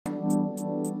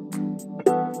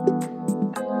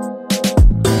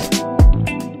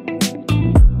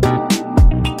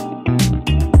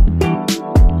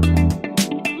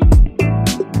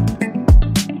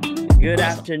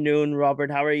afternoon, Robert.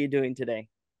 How are you doing today?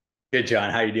 Good, John.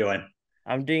 How you doing?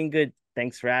 I'm doing good.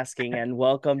 Thanks for asking, and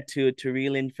welcome to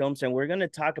Reel In Films. And we're going to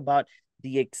talk about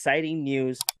the exciting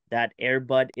news that Air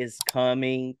Bud is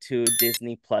coming to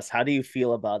Disney Plus. How do you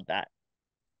feel about that?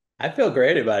 I feel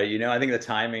great about it. I think the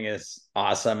timing is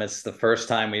awesome. It's the first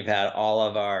time we've had all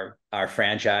of our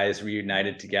franchise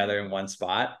reunited together in one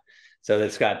spot. So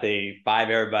it's got the five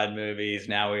Air Bud movies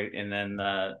now, and then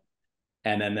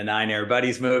the nine Air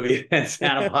Buddies movie and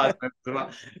Santa Claus movies as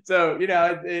well. So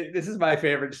this is my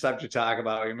favorite subject to talk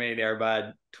about. We made Air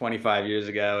Bud 25 years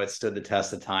ago. It stood the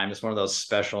test of time. It's one of those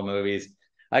special movies.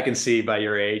 I can see by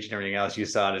your age and everything else, you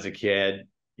saw it as a kid.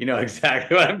 You know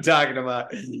exactly what I'm talking about.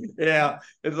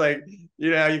 It's like,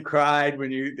 you cried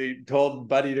when you told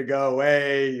Buddy to go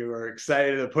away. You were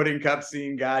excited. The pudding cup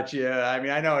scene got you. I mean,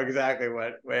 I know exactly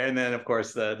what. And then, of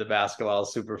course, the basketball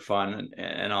is super fun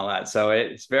and all that. So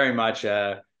it's very much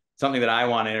something that I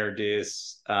want to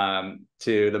introduce to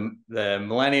the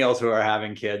millennials who are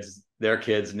having kids, their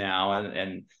kids now,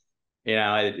 and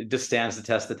it just stands the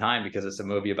test of time because it's a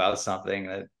movie about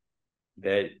something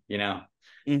that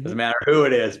doesn't Mhm. matter who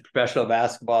it is, professional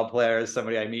basketball players,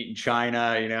 somebody I meet in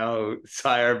China,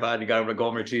 sire, bud, you got a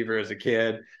golden retriever as a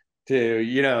kid,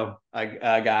 to, a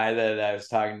guy that I was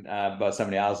talking about,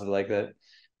 somebody else like that,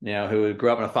 who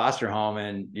grew up in a foster home.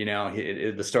 And,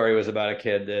 the story was about a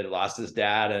kid that lost his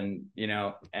dad and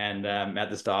met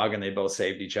this dog, and they both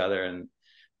saved each other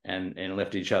and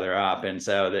lift each other up. And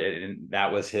so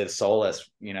that was his solace,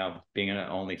 being an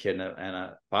only kid in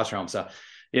a foster home. So,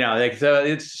 so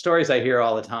it's stories I hear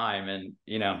all the time, and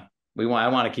I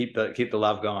want to keep the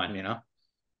love going.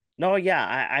 No,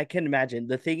 yeah, I can imagine.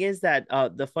 The thing is that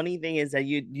the funny thing is that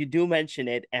you do mention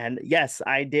it, and yes,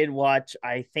 I did watch.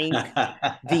 I think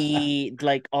the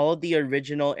like all the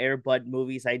original Air Bud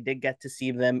movies. I did get to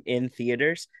see them in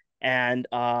theaters, and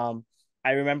I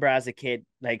remember as a kid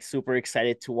like super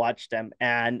excited to watch them.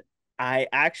 And I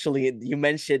actually, you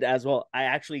mentioned as well, I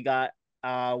actually got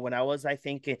when I was, I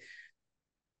think,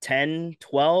 10,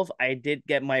 12, I did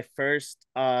get my first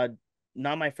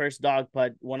not my first dog,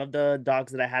 but one of the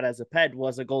dogs that I had as a pet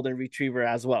was a golden retriever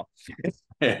as well. So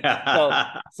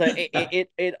Yeah. so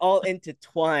it all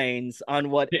intertwines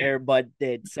on what Yeah. Air Bud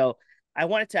did. So I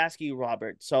wanted to ask you,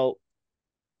 Robert. So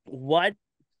what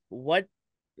what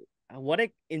what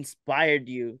inspired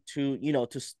you to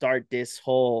to start this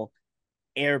whole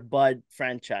Air Bud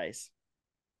franchise?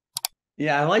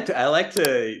 Yeah, I like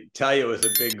to tell you it was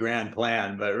a big grand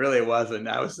plan, but really it wasn't.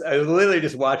 I was literally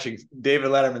just watching David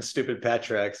Letterman's Stupid Pet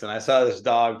Tricks, and I saw this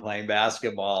dog playing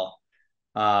basketball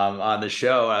on the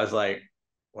show. I was like,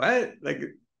 what? Like,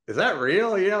 is that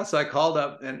real? So I called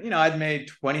up, and I'd made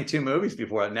 22 movies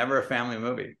before, never a family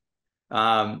movie.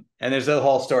 And there's a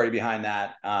whole story behind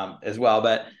that as well.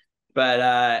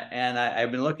 And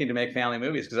I've been looking to make family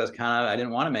movies because I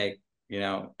didn't want to make,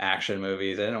 action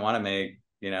movies. I didn't want to make,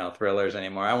 thrillers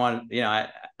anymore.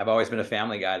 I've always been a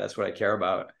family guy. That's what I care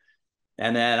about.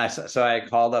 And then I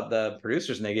called up the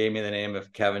producers, and they gave me the name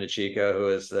of Kevin DeChico, who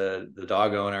is the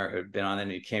dog owner who'd been on it.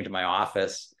 And he came to my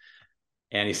office,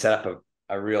 and he set up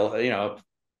a real,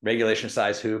 regulation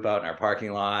size hoop out in our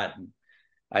parking lot. And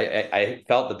I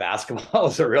felt the basketball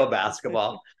was a real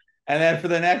basketball. And then for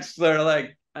the next sort of,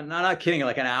 like, I'm not kidding,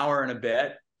 like an hour and a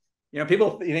bit,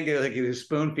 people, you think like he was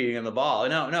spoon feeding him the ball.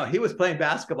 No, he was playing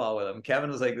basketball with him. Kevin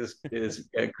was like this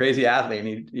crazy athlete,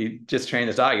 and he just trained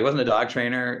his dog. He wasn't a dog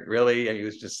trainer really. He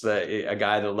was just a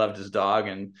guy that loved his dog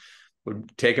and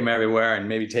would take him everywhere and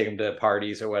maybe take him to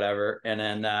parties or whatever.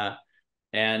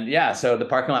 And yeah, so the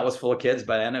parking lot was full of kids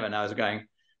by the end of it. And I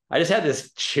just had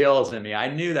this chills in me. I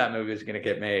knew that movie was going to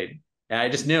get made, and I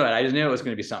just knew it. I just knew it was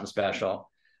going to be something special.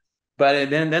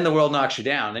 But then the world knocks you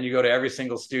down. Then you go to every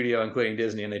single studio, including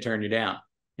Disney, and they turn you down.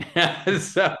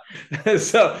 so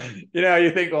so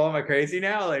you think, oh, am I crazy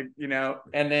now? Like,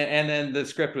 and then the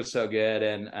script was so good,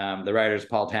 and the writers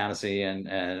Paul Tanasi and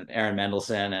Aaron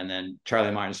Mendelson, and then Charlie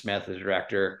Martin Smith, the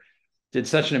director, did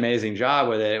such an amazing job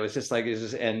with it. It was just like,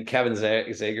 and Kevin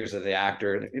Zegers as the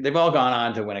actor. They've all gone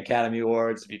on to win Academy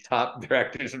Awards, to be top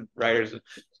directors and writers,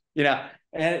 you know.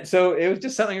 And so it was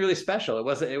just something really special. It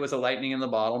was a lightning in the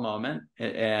bottle moment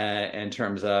in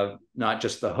terms of not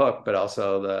just the hook, but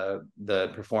also the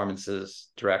performances,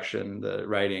 direction, the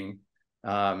writing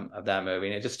of that movie.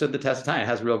 And it just stood the test of time. It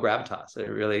has real gravitas.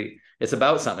 It's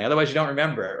about something. Otherwise, you don't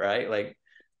remember it, right? Like,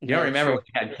 you don't Yeah, remember true.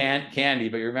 when you had candy,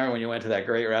 but you remember when you went to that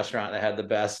great restaurant that had the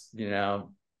best,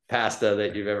 pasta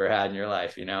that you've ever had in your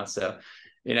life. So,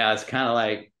 it's kind of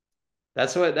like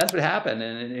that's what happened.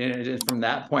 And from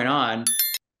that point on,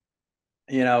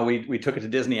 we took it to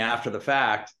Disney after the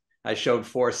fact. I showed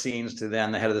four scenes to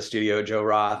then the head of the studio, Joe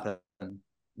Roth,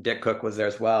 Dick Cook was there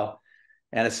as well.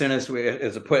 And as soon as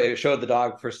it showed the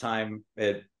dog first time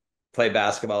it played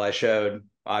basketball, I showed,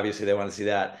 obviously they want to see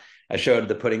that. I showed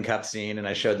the pudding cup scene, and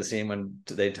I showed the scene when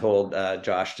they told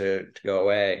Josh to go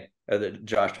away, or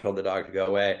Josh told the dog to go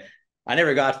away. I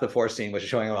never got to the fourth scene, which is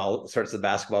showing them all sorts of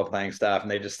basketball playing stuff.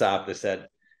 And they just stopped. They said,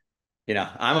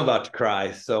 I'm about to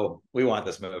cry, so we want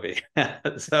this movie.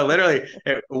 So literally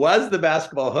it was the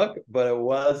basketball hook, but it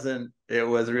wasn't, it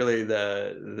was really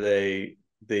the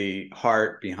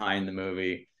heart behind the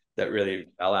movie that really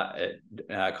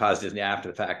caused Disney after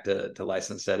the fact to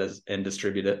license it and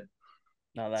distribute it.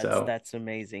 No, So that's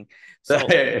amazing. So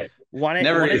never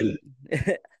wanted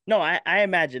no, I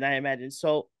imagine.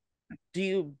 So do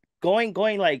you going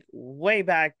like way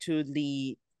back to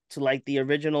the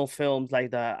original films, like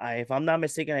if I'm not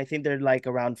mistaken, I think they're like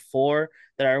around four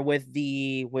that are with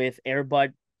Air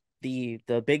Bud, the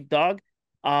big dog.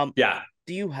 Yeah.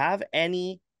 Do you have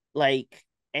any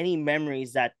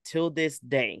memories that till this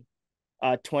day,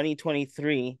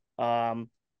 2023,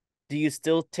 do you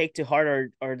still take to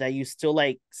heart, or that you still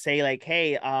like say like,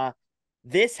 hey,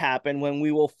 this happened when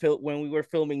we were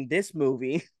filming this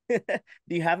movie? Do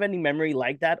you have any memory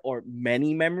like that, or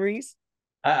many memories?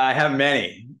 I have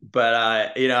many, but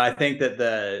I think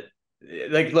that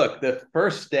look, the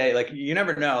first day, like you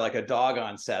never know, like a dog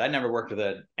on set. I never worked with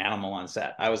an animal on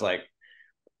set. I was like,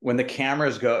 when the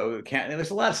cameras go,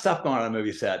 there's a lot of stuff going on a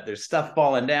movie set. There's stuff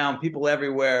falling down, people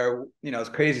everywhere, there's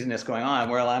craziness going on.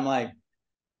 Where I'm like,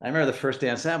 I remember the first day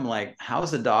on set, I'm like,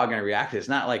 how's the dog going to react? It's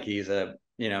not like he's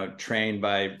trained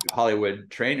by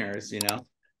Hollywood trainers.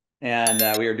 And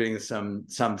we were doing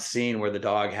some scene where the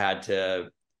dog had to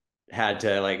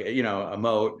like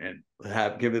emote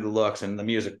and give it the looks, and the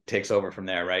music takes over from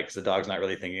there, right? Because the dog's not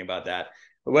really thinking about that.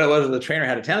 But what it was, the trainer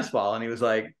had a tennis ball, and he was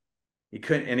like, he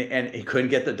couldn't, and he couldn't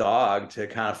get the dog to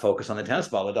kind of focus on the tennis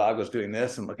ball. The dog was doing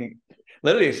this and looking,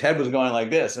 literally his head was going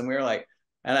like this, and we were like,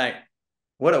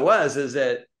 what it was is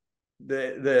that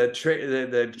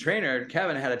the trainer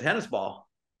Kevin had a tennis ball.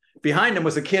 Behind him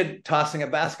was a kid tossing a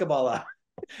basketball out.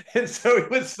 And so he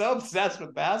was so obsessed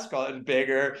with basketball and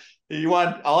bigger.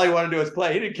 All he wanted to do was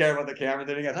play. He didn't care about the camera.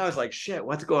 I was like, shit,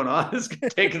 what's going on? This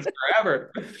could take us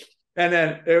forever. And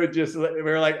then it would just, we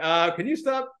were like, can you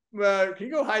stop? Can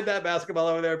you go hide that basketball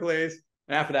over there, please?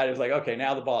 And after that, it was like, okay,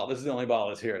 now the ball. This is the only ball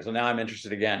that's here. So now I'm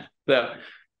interested again. So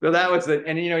that was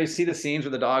and you see the scenes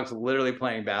where the dog's literally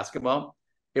playing basketball.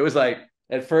 It was like,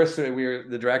 at first we were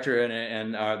the director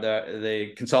and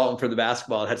the consultant for the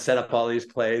basketball had set up all these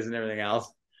plays and everything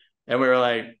else. And we were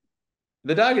like,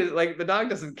 the dog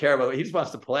doesn't care about it. He just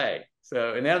wants to play.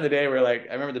 So at the end of the day, we're like,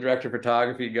 I remember the director of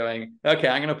photography going, okay,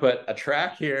 I'm going to put a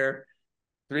track here,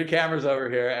 3 cameras over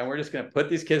here, and we're just going to put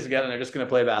these kids together and they're just going to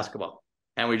play basketball.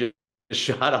 And we just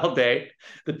shot all day,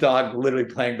 the dog literally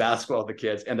playing basketball with the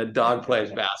kids, and the dog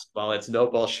plays basketball. It's no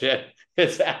bullshit.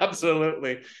 It's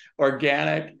absolutely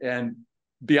organic and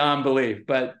beyond belief.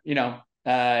 But so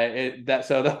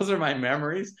those are my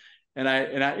memories. And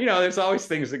I there's always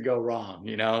things that go wrong,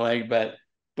 but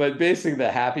basically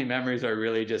the happy memories are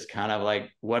really just kind of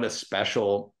like what a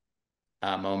special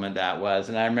moment that was.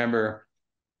 And I remember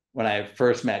when I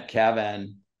first met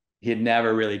Kevin, he had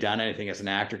never really done anything as an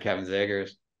actor, Kevin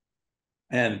Zegers.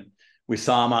 And we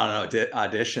saw him on an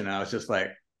audition, and I was just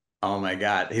like, oh my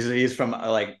God. He's from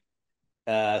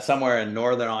somewhere in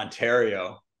Northern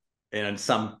Ontario, in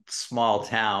some small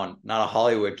town, not a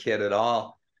Hollywood kid at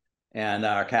all. And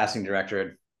our casting director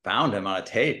had found him on a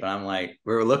tape. And I'm like,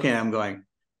 we were looking at him going,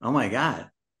 oh my God,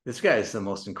 this guy is the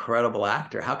most incredible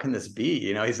actor. How can this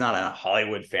be? He's not in a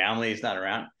Hollywood family. He's not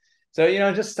around. So,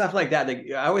 just stuff like that.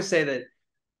 I always say that,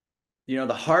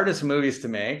 the hardest movies to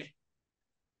make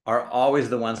are always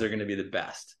the ones that are going to be the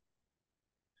best.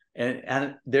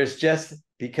 And there's just,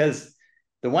 because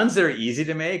the ones that are easy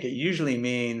to make, it usually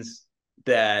means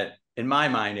that, in my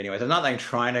mind anyways, I'm not like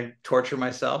trying to torture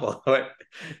myself, although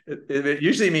it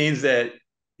usually means that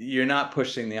you're not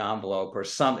pushing the envelope or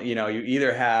something. You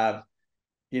either have,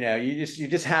 you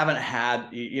just haven't had,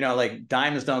 like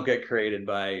diamonds don't get created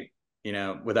by,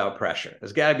 without pressure.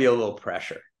 There's got to be a little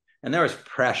pressure. And there was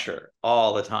pressure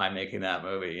all the time making that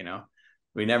movie.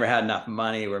 We never had enough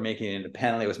money. We're making it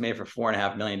independently. It was made for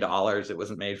 $4.5 million. It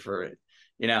wasn't made for,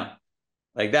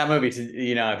 like that movie,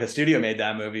 if a studio made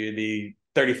that movie, it'd be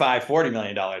 $35-40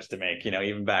 million to make,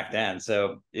 even back then.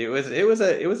 So it was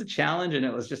a challenge, and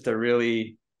it was just a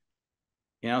really,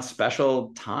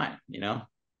 special time,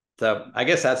 So I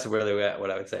guess that's really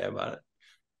what I would say about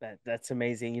it. That's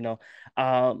amazing.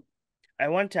 I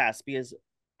want to ask, because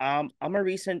I'm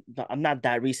not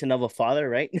that recent of a father,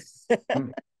 right?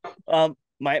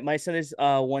 my son is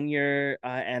 1 year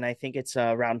and I think it's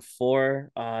around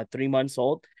 3 months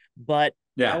old. But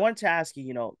I Yeah. wanted to ask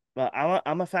you,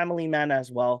 I'm a family man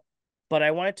as well. But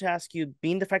I wanted to ask you,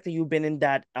 being the fact that you've been in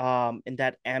that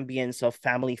ambience of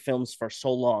family films for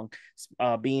so long,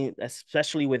 being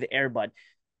especially with Airbud,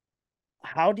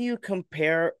 how do you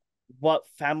compare what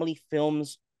family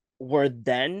films were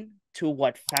then to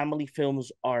what family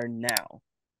films are now?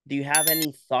 Do you have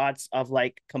any thoughts of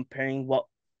like comparing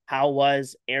how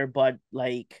was Airbud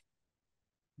like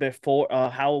before,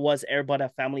 how was Airbud a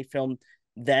family film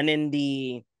then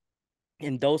in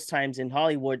those times in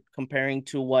Hollywood comparing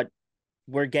to what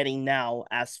we're getting now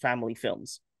as family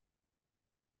films?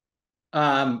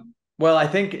 Well, I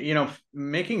think,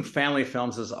 making family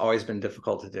films has always been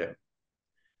difficult to do.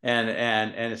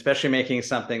 And especially making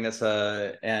something that's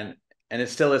and it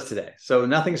still is today. So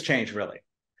nothing's changed really.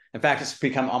 In fact, it's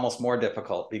become almost more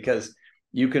difficult because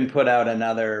you can put out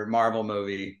another Marvel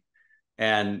movie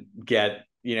and get,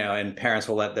 and parents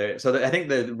will let their, so I think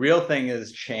the real thing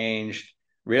has changed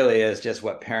really is just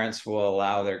what parents will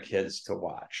allow their kids to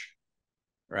watch.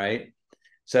 Right.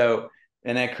 So,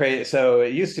 and that create, so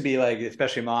it used to be like,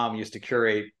 especially mom used to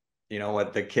curate,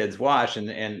 what the kids watch.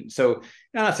 And so I'm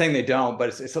not saying they don't, but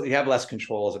it's you have less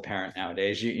control as a parent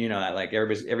nowadays. You know that like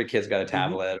every kid's got a Mm-hmm.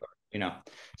 tablet,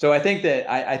 so I think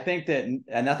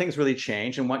that nothing's really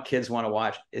changed, and what kids want to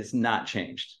watch is not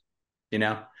changed, you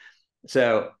know.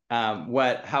 So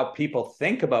how people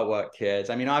think about what kids,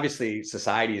 I mean, obviously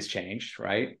society has changed,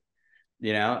 right?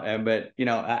 But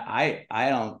I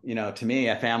don't, to me,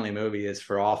 a family movie is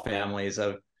for all families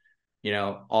of,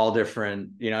 all different,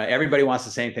 everybody wants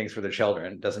the same things for their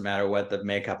children. It doesn't matter what the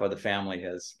makeup of the family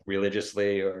is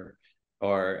religiously or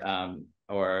one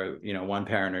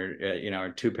parent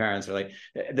or two parents, or like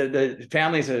the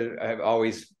families have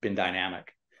always been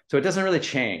dynamic. So it doesn't really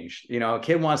change. A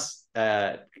kid wants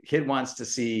to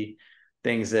see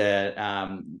things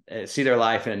that see their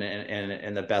life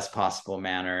in the best possible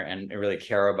manner and really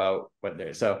care about what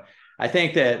they're. So I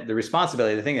think that the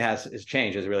responsibility, the thing that has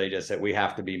changed is really just that we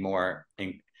have to be more,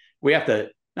 we have to,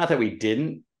 not that we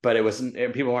didn't, but it wasn't,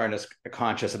 people weren't as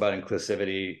conscious about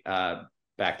inclusivity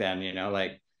back then,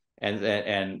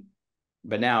 and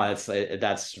but now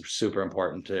that's super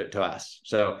important to us.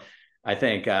 So I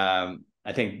think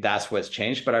that's what's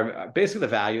changed, but basically the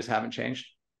values haven't changed.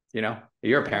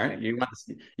 You're a parent.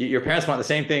 Okay. Your parents want the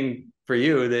same thing for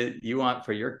you that you want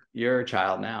for your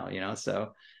child now.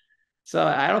 So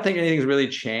I don't think anything's really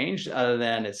changed other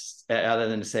than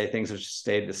to say things have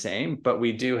stayed the same. But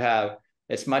we do have,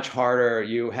 it's much harder.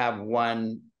 You have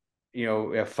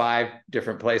we have 5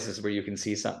 different places where you can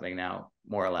see something now,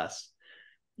 more or less.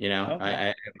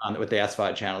 Okay. With the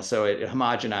SVOD channel, so it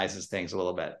homogenizes things a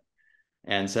little bit,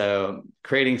 and so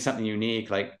creating something unique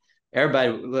like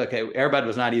Airbud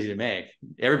was not easy to make.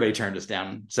 Everybody turned us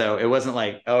down, so it wasn't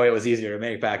like, oh, it was easier to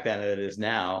make back then than it is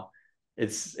now.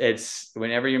 It's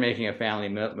whenever you're making a family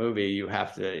movie, you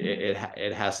have to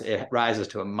it rises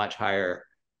to a much higher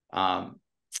higher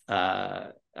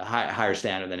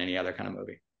standard than any other kind of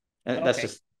movie, and that's Okay.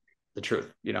 just the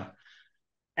truth.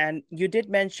 And you did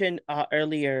mention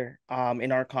earlier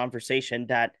in our conversation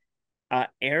that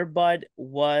Airbud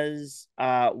was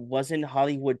in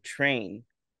Hollywood trained.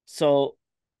 So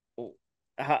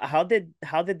how did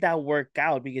that work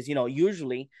out? Because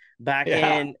usually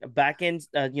Yeah. back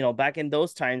in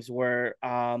those times where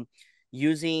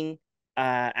using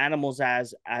animals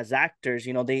as actors,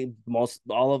 they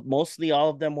mostly all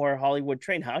of them were Hollywood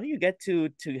trained. How do you get to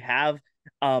have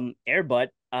Airbud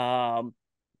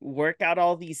work out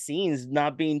all these scenes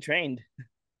not being trained?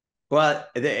 Well,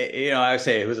 I would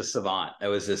say it was a savant. It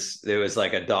was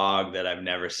like a dog that I've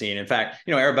never seen. In fact,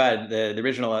 Airbud, the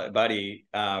original Buddy,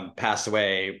 passed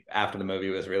away after the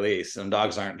movie was released. And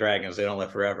dogs aren't dragons; they don't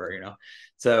live forever.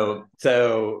 So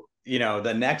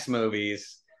the next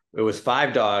movies, it was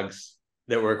 5 dogs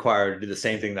that were required to do the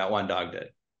same thing that one dog did.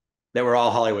 That were all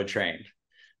Hollywood trained.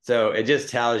 So it just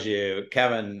tells you,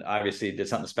 Kevin obviously did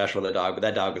something special with the dog, but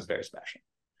that dog was very special.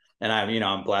 And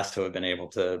I'm blessed to have been able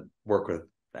to work with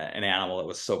an animal that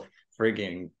was so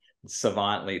frigging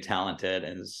savantly talented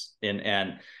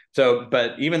and so,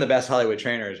 but even the best Hollywood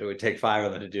trainers, it would take 5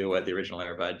 of them to do what the original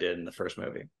Airbud did in the first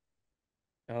movie.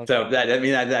 So Okay. that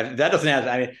doesn't have.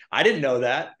 I mean, I didn't know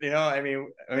that.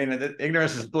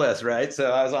 Ignorance is bliss, right?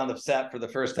 So I was on the set for the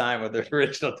first time with the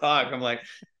original dog. I'm like,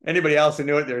 anybody else who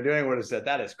knew what they were doing would have said,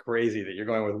 "That is crazy that you're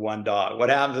going with one dog. What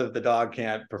happens if the dog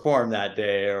can't perform that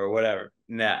day or whatever?"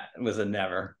 Nah, it was a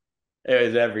never. It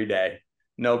was every day,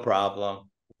 no problem.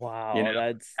 You Wow,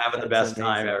 know, having the that's best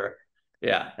time amazing. ever.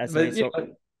 Yeah, That's but amazing. So,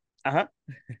 uh-huh.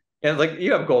 like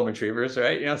you have golden retrievers,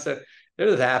 right? So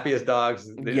they're the happiest dogs.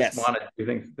 They just Yes. want to do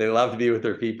things. They love to be with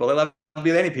their people. They love to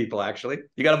be with any people, actually.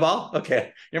 You got a ball?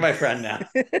 Okay. You're my friend now.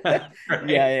 Yeah, Right.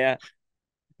 yeah.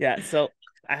 Yeah. So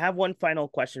I have one final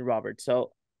question, Robert.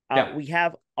 So Yeah. we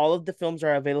have all of the films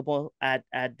are available at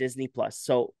Disney Plus.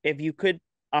 So if you could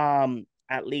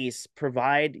at least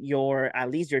provide your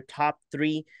at least your top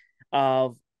three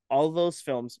of all those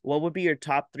films, what would be your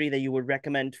top three that you would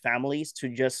recommend families to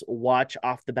just watch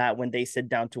off the bat when they sit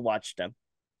down to watch them?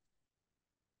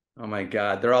 Oh my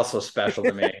God. They're all so special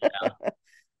to me.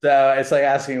 So it's like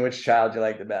asking which child you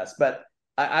like the best. But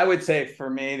I would say for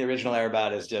me, the original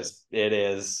Airbud is just it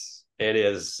is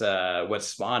what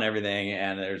spawned everything,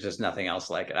 and there's just nothing else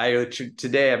like it.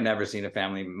 Today I've never seen a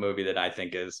family movie that I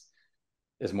think is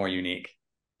more unique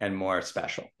and more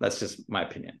special. That's just my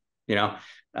opinion, you know.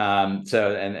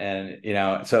 So and you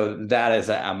know, so that is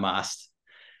a must.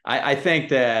 I think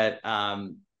that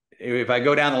if I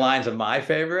go down the lines of my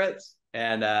favorites,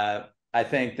 and I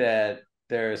think that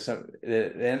there's some,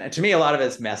 and to me, a lot of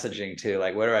it's messaging too.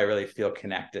 Like, where do I really feel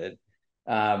connected?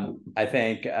 I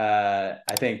think the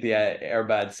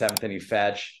Airbud Seventh Inning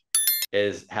Fetch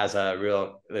has a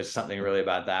real. There's something really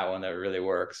about that one that really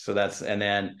works. So that's and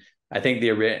then. I think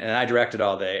and I directed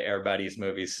all the Air Buddies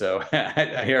movies, so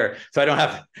I hear, so I don't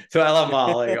have, so I love them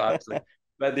all, like, obviously.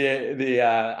 But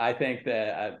I think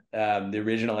that the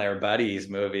original Air Buddies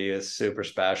movie is super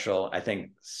special. I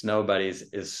think Snow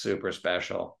Buddies is super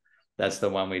special. That's the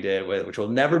one we did with, which will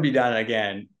never be done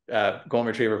again. Golden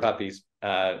Retriever puppies,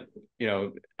 you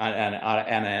know,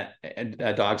 and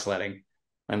dog sledding,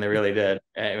 and they really did.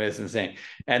 It was insane.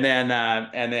 And then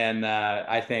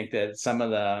I think that some of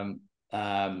the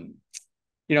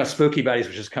you know, Spooky Buddies,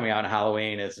 which is coming out on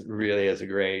Halloween, is a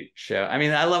great show. I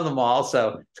mean, I love them all,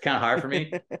 so it's kind of hard for me.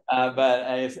 And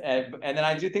then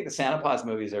I do think the Santa Paws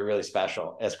movies are really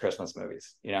special as Christmas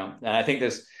movies, you know. And I think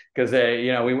there's because they,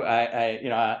 you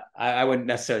know, I wouldn't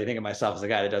necessarily think of myself as a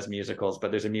guy that does musicals,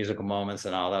 but there's a musical moments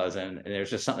and all those, and there's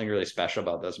just something really special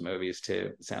about those movies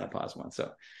too, Santa Paws one. So,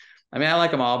 I mean, I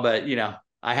like them all, but you know,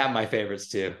 I have my favorites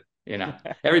too. You know,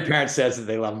 every parent says that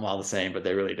they love them all the same, but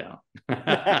they really don't.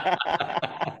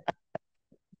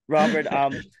 Robert,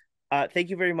 thank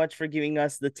you very much for giving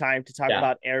us the time to talk Yeah.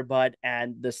 about Airbud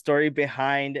and the story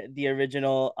behind the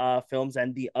original films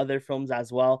and the other films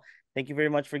as well. Thank you very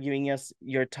much for giving us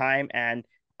your time. And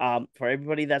for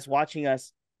everybody that's watching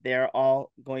us, they're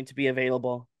all going to be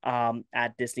available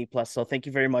at Disney Plus. So thank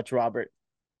you very much, Robert.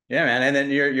 Yeah, man. And then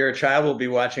your child will be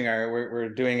watching we're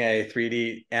doing a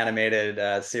 3D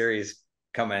animated series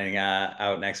coming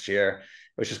out next year,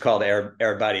 which is called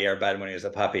Air Buddy, Air Bud when he was a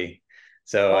puppy.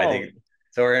 So I Oh, think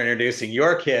so we're introducing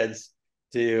your kids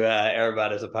to Air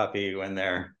Bud as a puppy when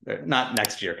they're not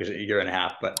next year because a year and a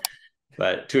half, but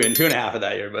two and a half of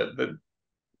that year, but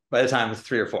by the time it's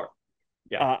 3 or 4.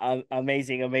 Yeah.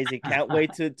 amazing, amazing. Can't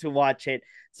wait to watch it.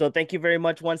 So thank you very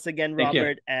much once again, Thank you.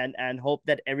 Robert, and hope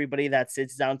that everybody that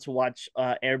sits down to watch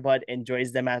Airbud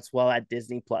enjoys them as well at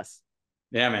Disney Plus.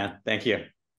 Yeah, man. Thank you.